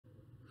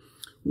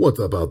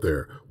What's up out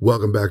there?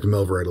 Welcome back to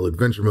Melvor Idle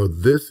Adventure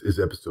Mode. This is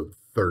episode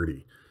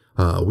 30.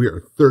 We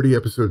are 30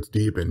 episodes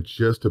deep and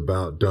just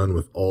about done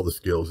with all the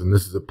skills. And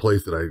this is a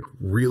place that I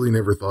really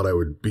never thought I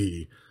would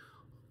be.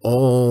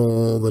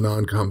 All the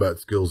non-combat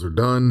skills are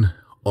done.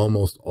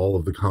 Almost all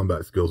of the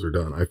combat skills are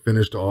done. I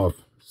finished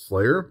off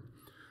Slayer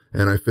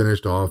and I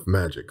finished off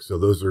Magic. So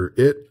those are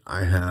it.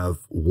 I have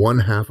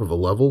 1/2 of a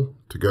level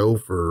to go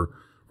for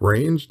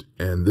ranged.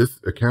 And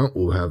this account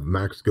will have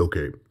max skill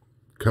cape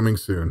coming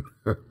soon.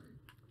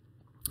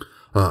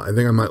 I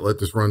think I might let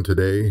this run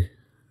today.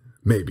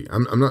 Maybe.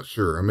 I'm not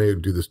sure. I may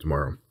do this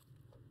tomorrow.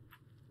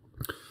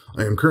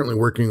 I am currently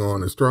working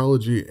on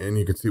astrology, and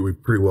you can see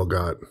we've pretty well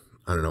got,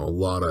 I don't know,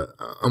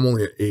 I'm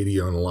only at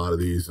 80 on a lot of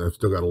these, and I've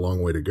still got a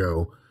long way to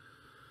go.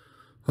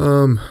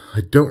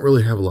 I don't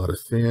really have a lot of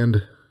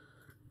sand.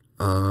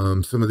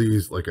 Some of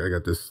these, like I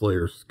got this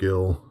Slayer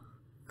skill.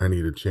 I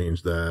need to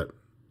change that.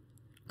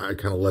 I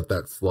kind of let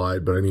that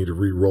slide, but I need to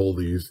re-roll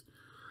these.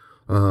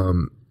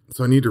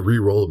 So I need to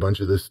re-roll a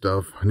bunch of this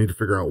stuff. I need to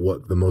figure out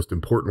what the most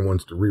important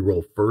ones to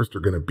re-roll first are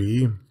going to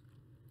be.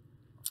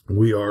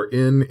 We are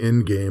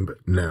in-game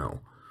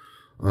now.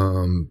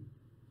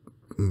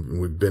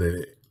 We've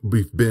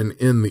been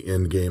in the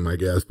end game, I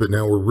guess, but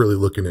now we're really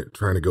looking at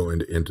trying to go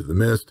into the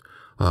mist.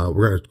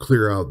 We're going to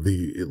clear out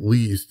at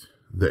least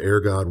the air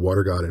god,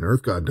 water god, and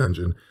earth god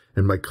dungeon.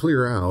 And by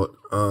clear out,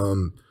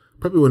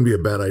 probably wouldn't be a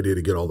bad idea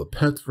to get all the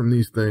pets from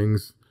these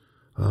things.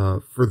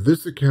 For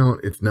this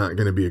account, it's not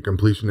going to be a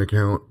completion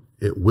account.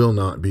 It will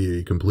not be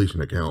a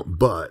completion account,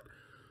 but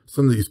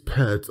some of these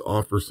pets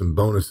offer some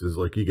bonuses,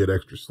 like you get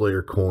extra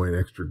Slayer coin,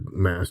 extra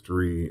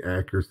mastery,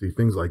 accuracy,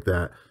 things like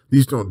that.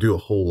 These don't do a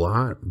whole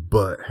lot,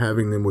 but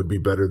having them would be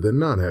better than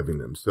not having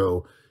them.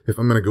 So if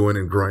I'm going to go in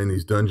and grind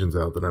these dungeons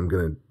out, then I'm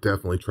going to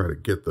definitely try to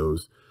get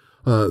those.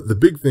 The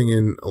big thing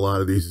in a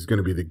lot of these is going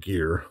to be the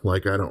gear.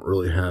 Like, I don't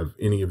really have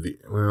any of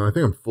well, I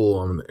think I'm full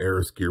on the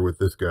Eris gear with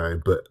this guy,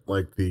 but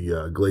like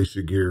the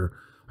Glacier gear,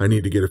 I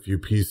need to get a few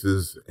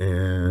pieces,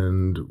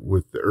 and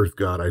with the Earth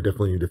God, I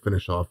definitely need to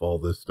finish off all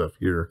this stuff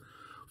here.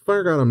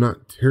 Fire God, I'm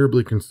not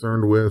terribly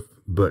concerned with,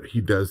 but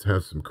he does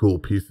have some cool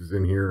pieces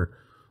in here.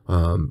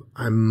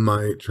 I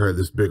might try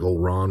this big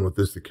old Ron with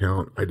this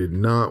account. I did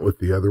not with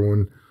the other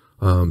one.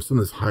 Some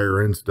of this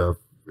higher end stuff,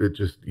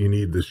 you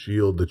need the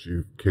shield that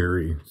you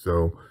carry.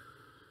 So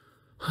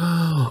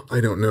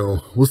I don't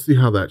know. We'll see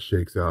how that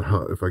shakes out,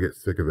 if I get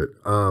sick of it.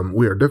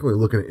 We are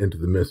definitely looking at Into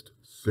the Mist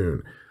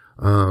soon.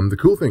 The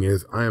cool thing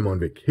is I am on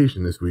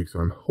vacation this week, so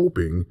I'm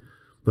hoping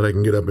that I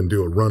can get up and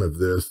do a run of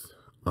this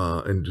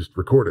and just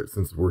record it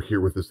since we're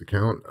here with this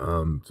account.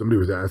 Somebody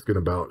was asking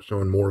about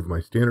showing more of my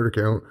standard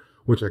account,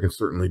 which I can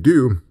certainly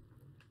do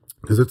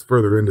because it's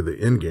further into the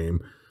end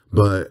game.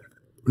 But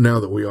now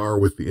that we are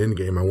with the end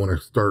game, I want to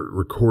start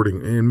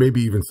recording and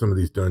maybe even some of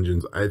these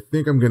dungeons. I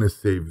think I'm going to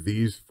save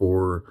these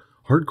for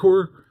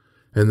hardcore,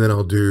 and then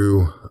I'll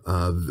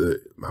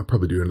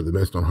probably do Into the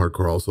Mist on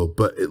hardcore also,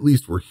 but at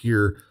least we're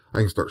here. I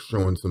can start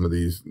showing some of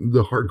these,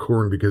 the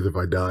hardcore, because if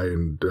I die,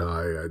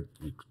 I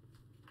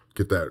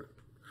get that,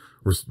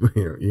 you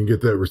can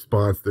get that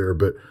response there.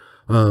 But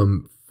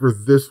for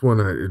this one,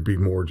 it'd be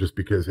more just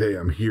because, hey,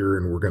 I'm here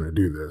and we're going to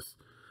do this.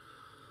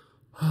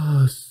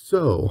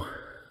 So,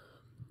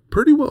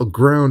 pretty well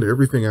ground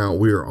everything out.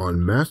 We are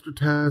on master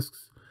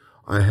tasks.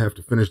 I have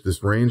to finish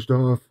this ranged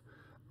off.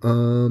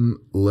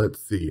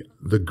 Let's see.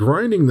 The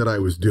grinding that I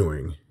was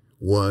doing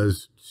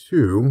was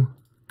to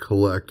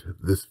collect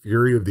this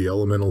Fury of the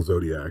Elemental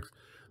Zodiacs.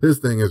 This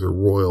thing is a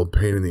royal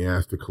pain in the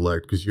ass to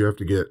collect because you have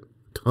to get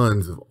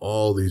tons of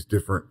all these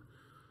different,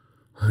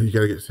 you got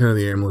to get 10 of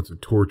the amulets of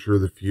torture,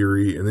 the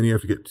Fury, and then you have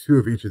to get 2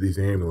 of each of these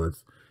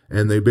amulets,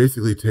 and they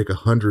basically take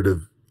 100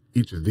 of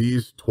each of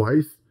these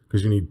twice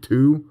because you need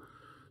 2.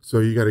 So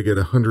you got to get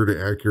 100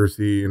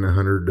 accuracy and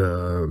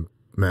 100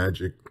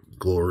 magic,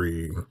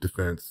 glory,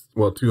 defense,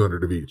 well,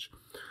 200 of each.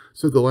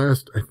 So I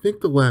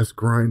think the last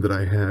grind that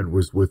I had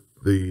was with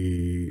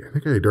I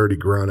think I had already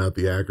ground out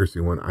the accuracy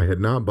one. I had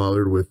not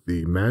bothered with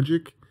the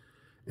magic,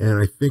 and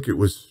I think it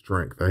was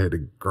strength. I had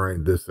to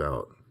grind this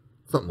out,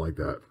 something like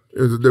that.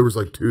 There was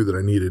like 2 that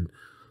I needed.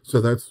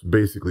 So that's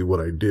basically what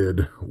I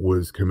did,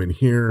 was come in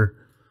here,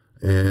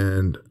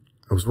 and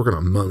I was working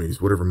on mummies,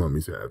 whatever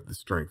mummies have, the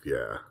strength,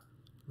 yeah.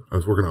 I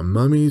was working on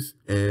mummies,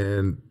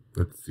 and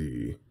let's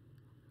see,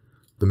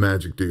 the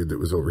magic dude that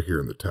was over here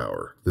in the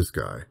tower, this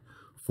guy,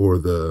 for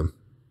the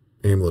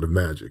amulet of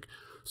magic.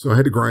 So I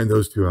had to grind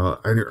those 2 out.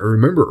 I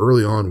remember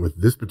early on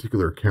with this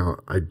particular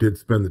account, I did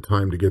spend the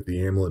time to get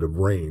the amulet of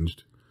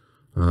ranged,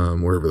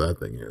 wherever that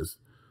thing is.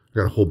 I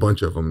got a whole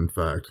bunch of them, in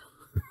fact.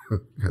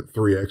 Got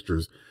 3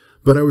 extras.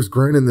 But I was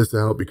grinding this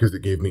out because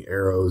it gave me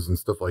arrows and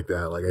stuff like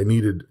that. Like, I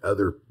needed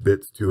other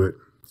bits to it.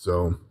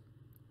 So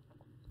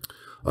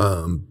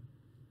I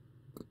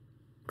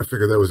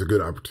figured that was a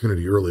good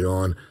opportunity early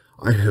on.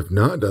 I have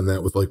not done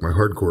that with like my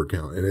hardcore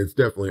account, and it's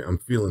definitely, I'm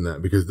feeling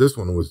that because this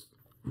one was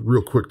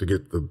real quick to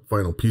get the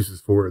final pieces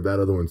for it. That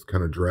other one's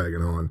kind of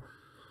dragging on.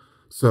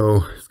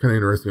 So it's kind of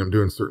interesting. I'm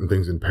doing certain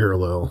things in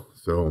parallel.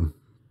 So,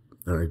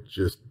 and I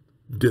just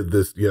did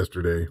this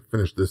yesterday,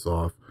 finished this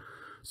off.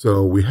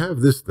 So we have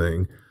this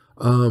thing.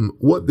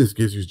 What this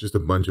gives you is just a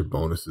bunch of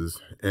bonuses,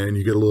 and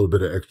you get a little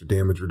bit of extra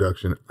damage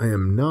reduction. I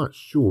am not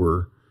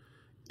sure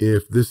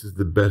if this is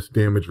the best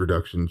damage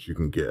reductions you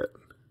can get.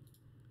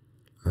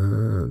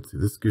 Let's see,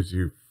 this gives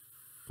you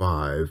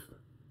 5.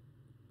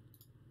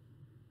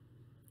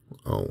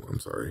 Oh, I'm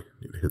sorry.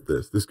 I need to hit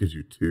this. This gives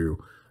you 2.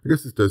 I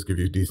guess this does give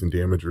you decent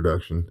damage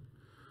reduction.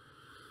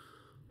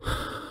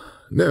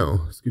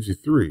 No, this gives you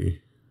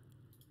 3.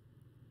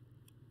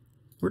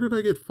 Where did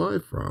I get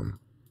 5 from?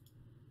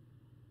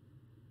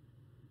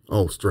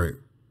 Oh,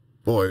 strength.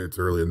 Boy, it's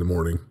early in the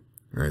morning.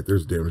 All right,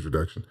 there's damage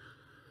reduction.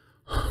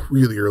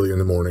 Really early in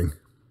the morning.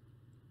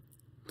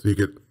 So you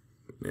get,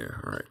 yeah,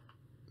 all right.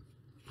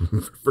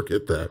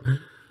 Forget that.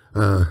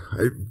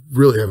 I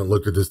really haven't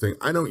looked at this thing.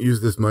 I don't use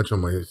this much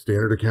on my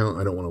standard account.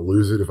 I don't want to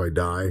lose it if I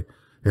die,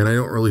 and I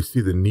don't really see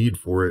the need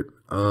for it.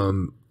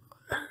 I'm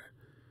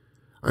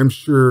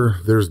sure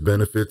there's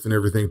benefits and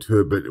everything to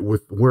it, but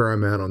with where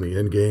I'm at on the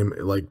end game,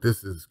 like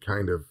this is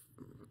kind of,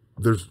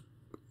 there's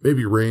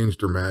maybe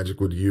ranged or magic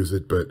would use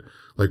it, but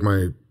like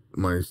my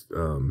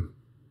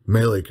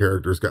melee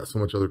character's got so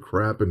much other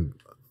crap and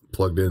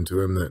plugged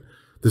into him that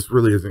this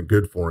really isn't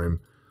good for him.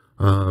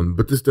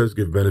 But this does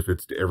give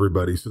benefits to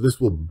everybody, so this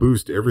will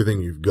boost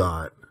everything you've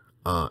got.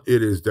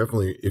 It is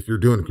definitely, if you're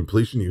doing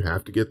completion, you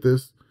have to get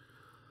this.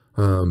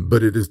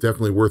 But it is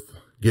definitely worth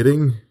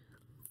getting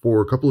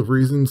for a couple of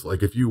reasons.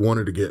 Like if you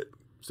wanted to get,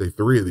 say,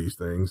 3 of these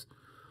things,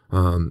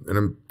 and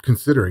I'm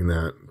considering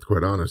that,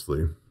 quite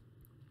honestly.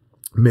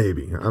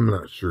 Maybe. I'm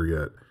not sure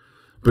yet.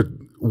 But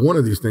one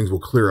of these things will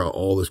clear out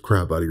all this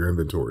crap out of your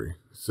inventory.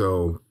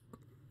 So,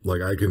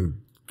 like, I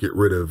can get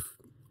rid of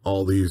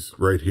all these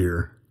right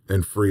here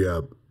and free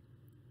up,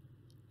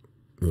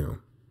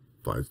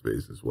 5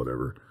 spaces,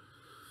 whatever.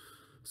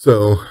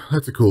 So,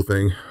 that's a cool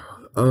thing.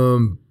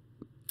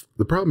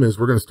 The problem is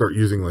we're going to start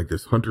using, like,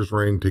 this Hunter's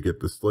Ring to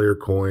get the Slayer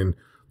coin,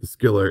 the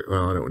skill,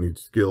 well, I don't need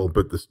skill,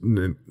 but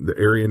the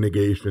area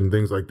negation,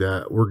 things like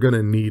that. We're going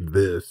to need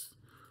this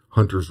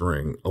Hunter's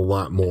Ring a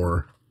lot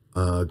more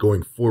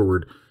going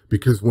forward,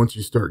 because once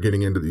you start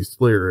getting into these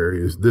Slayer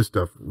areas, this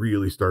stuff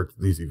really starts,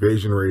 these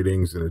evasion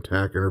ratings and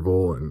attack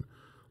interval, and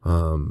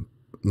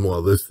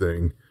well, this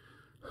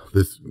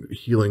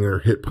healing their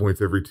hit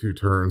points every 2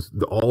 turns,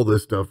 all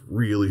this stuff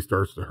really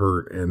starts to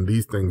hurt. And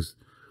these things,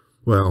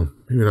 well,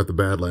 maybe not the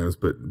Badlands,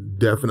 but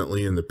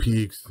definitely in the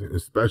peaks,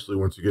 especially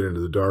once you get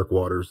into the dark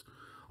waters,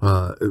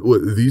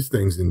 these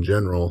things in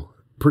general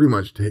pretty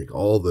much take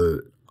all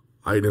the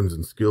items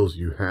and skills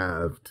you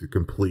have to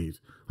complete.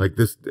 Like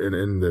this,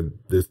 and then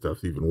this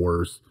stuff's even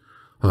worse.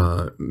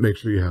 Make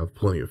sure you have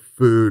plenty of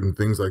food and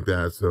things like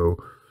that. So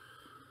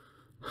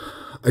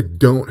I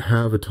don't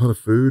have a ton of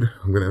food.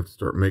 I'm gonna have to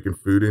start making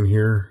food in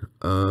here.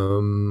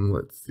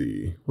 Let's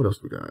see what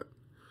else we got.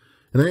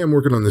 And I am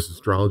working on this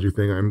astrology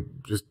thing.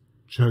 I'm just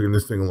chugging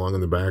this thing along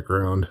in the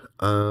background.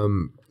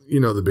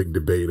 The big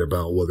debate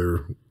about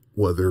whether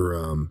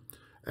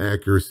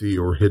accuracy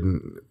or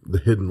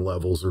the hidden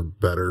levels are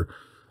better.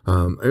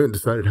 I haven't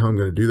decided how I'm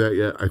going to do that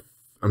yet.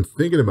 I'm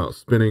thinking about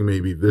spinning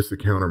maybe this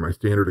account or my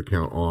standard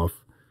account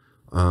off,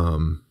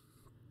 and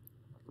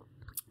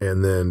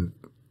then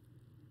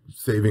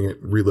saving it,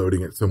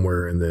 reloading it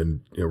somewhere, and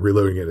then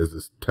reloading it as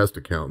a test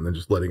account, and then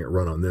just letting it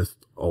run on this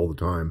all the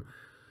time.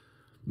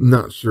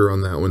 Not sure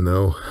on that one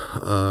though.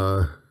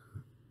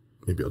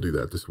 Maybe I'll do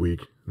that this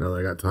week now that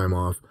I got time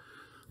off.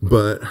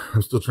 But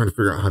I'm still trying to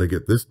figure out how to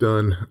get this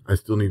done. I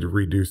still need to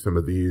redo some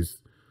of these.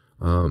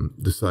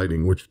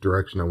 Deciding which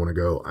direction I want to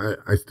go.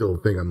 I still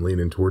think I'm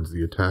leaning towards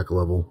the attack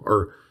level,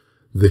 or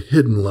the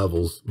hidden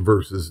levels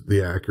versus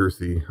the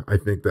accuracy. I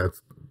think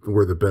that's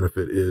where the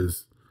benefit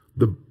is,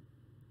 the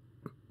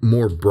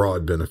more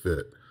broad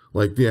benefit.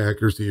 Like the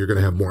accuracy, you're going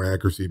to have more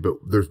accuracy, but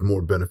there's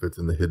more benefits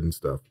in the hidden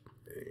stuff.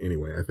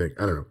 Anyway, I think,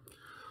 I don't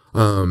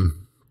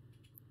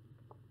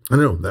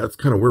know. That's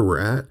kind of where we're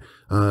at.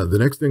 The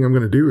next thing I'm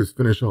going to do is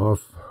finish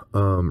off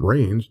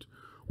ranged,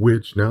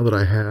 which now that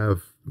I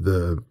have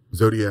the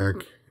Zodiac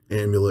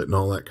amulet and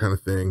all that kind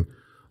of thing,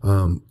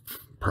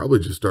 probably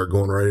just start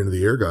going right into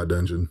the Air God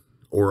dungeon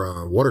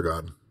or Water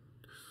God,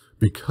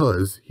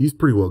 because he's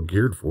pretty well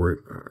geared for it.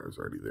 I was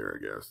already there,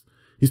 I guess.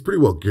 He's pretty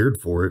well geared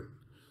for it.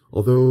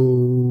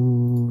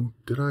 Although,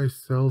 did I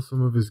sell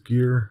some of his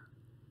gear?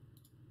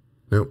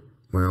 Nope.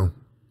 Well,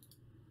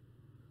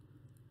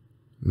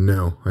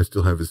 no, I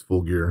still have his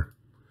full gear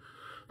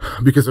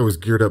because I was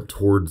geared up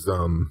towards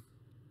all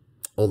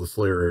the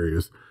Slayer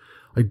areas.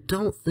 I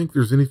don't think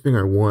there's anything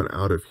I want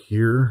out of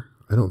here.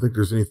 I don't think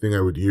there's anything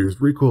I would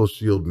use. Recoil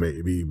shield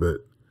maybe,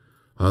 but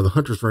the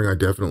Hunter's Ring I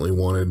definitely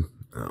wanted.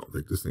 I don't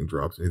think this thing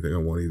drops anything I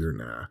want either.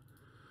 Nah.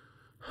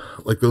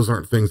 Like those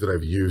aren't things that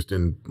I've used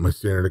in my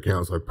standard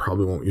account, so I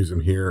probably won't use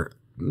them here.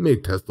 May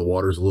test the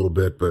waters a little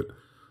bit, but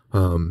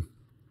from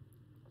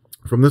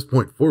this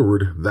point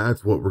forward,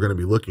 that's what we're going to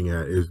be looking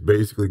at, is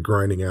basically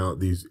grinding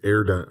out these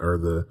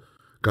the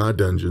God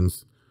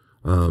dungeons.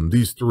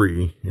 These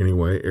 3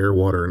 anyway: air,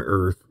 water, and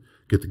earth.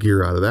 Get the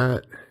gear out of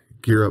that,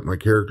 gear up my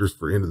characters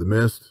for Into the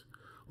Mist,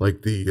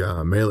 Like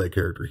the melee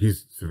character,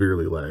 he's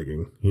severely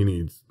lagging. He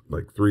needs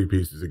like 3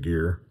 pieces of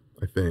gear,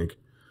 I think.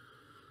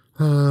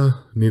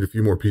 Need a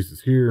few more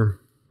pieces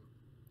here.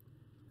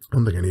 I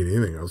don't think I need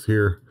anything else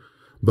here,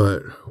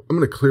 but I'm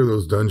going to clear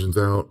those dungeons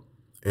out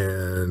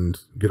and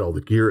get all the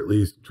gear at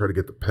least, try to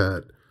get the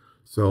pet.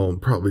 So I'll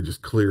probably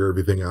just clear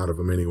everything out of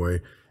them anyway.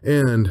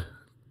 And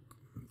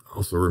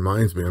also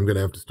reminds me, I'm going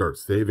to have to start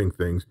saving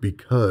things,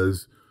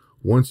 because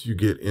once you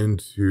get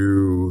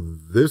into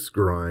this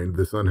grind,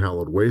 this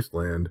Unhallowed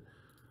Wasteland,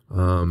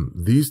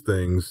 these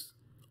things,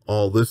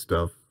 all this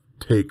stuff,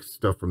 takes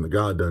stuff from the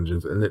God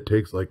dungeons, and it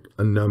takes like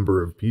a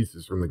number of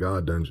pieces from the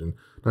God dungeon,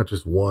 not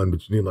just one,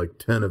 but you need like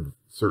 10 of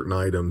certain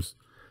items,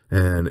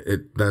 and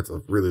that's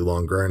a really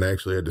long grind. I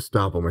actually had to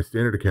stop on my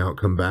standard account,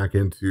 come back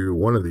into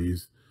one of the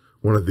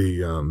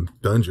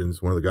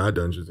dungeons, one of the God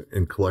dungeons,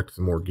 and collect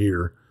some more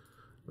gear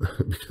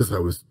because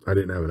I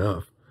didn't have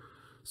enough.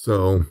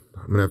 So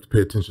I'm gonna have to pay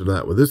attention to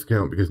that with this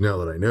account, because now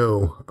that I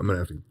know, I'm gonna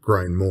have to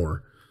grind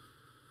more.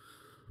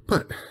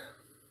 But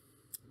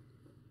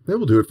that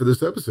will do it for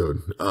this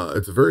episode.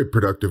 It's a very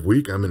productive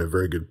week. I'm in a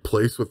very good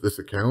place with this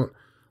account.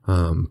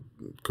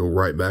 Go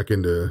right back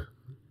into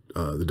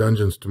the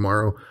dungeons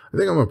tomorrow. I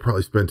think I'm going to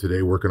probably spend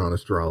today working on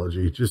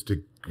astrology,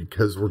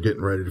 because we're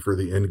getting ready for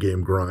the end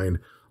game grind.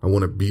 I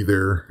want to be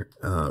there,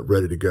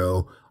 ready to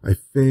go. I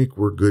think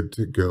we're good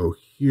to go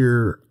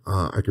here.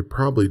 I could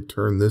probably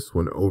turn this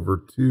one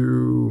over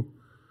to,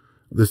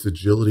 this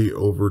agility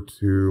over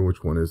to,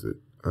 which one is it?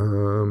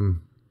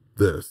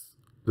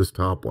 This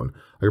top one.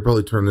 I could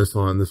probably turn this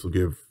on. This will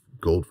give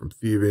gold from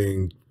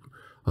thieving.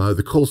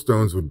 The coal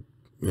stones would,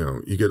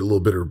 you get a little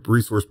bit of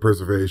resource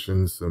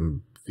preservation,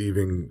 some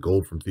thieving,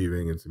 gold from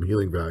thieving, and some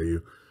healing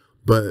value.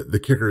 But the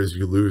kicker is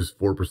you lose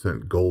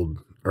 4%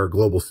 gold or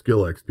global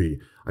skill XP.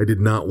 I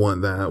did not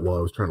want that while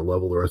I was trying to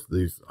level the rest of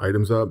these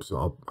items up,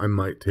 so I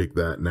might take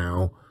that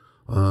now.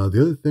 The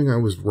other thing I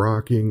was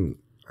rocking,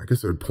 I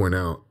guess I would point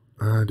out,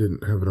 I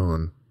didn't have it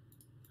on.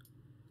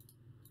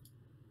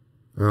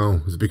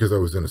 Oh, it's because I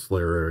was in a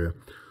Slayer area.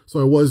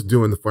 So I was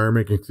doing the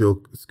fire-making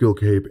skill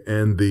cape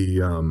and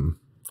the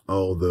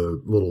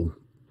little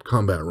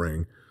combat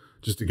ring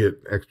just to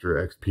get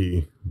extra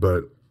XP.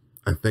 But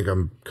I think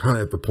I'm kind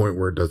of at the point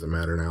where it doesn't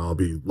matter now. I'll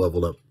be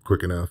leveled up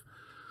quick enough.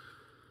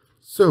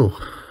 So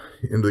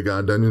into the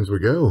God dungeons we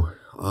go.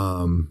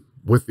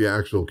 With the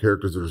actual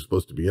characters that are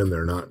supposed to be in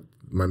there, not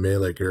my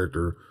melee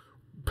character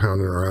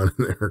pounding around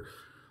in there.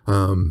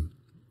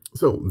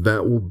 So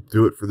that will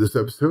do it for this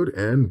episode,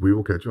 and we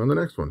will catch you on the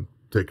next one.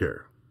 Take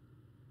care.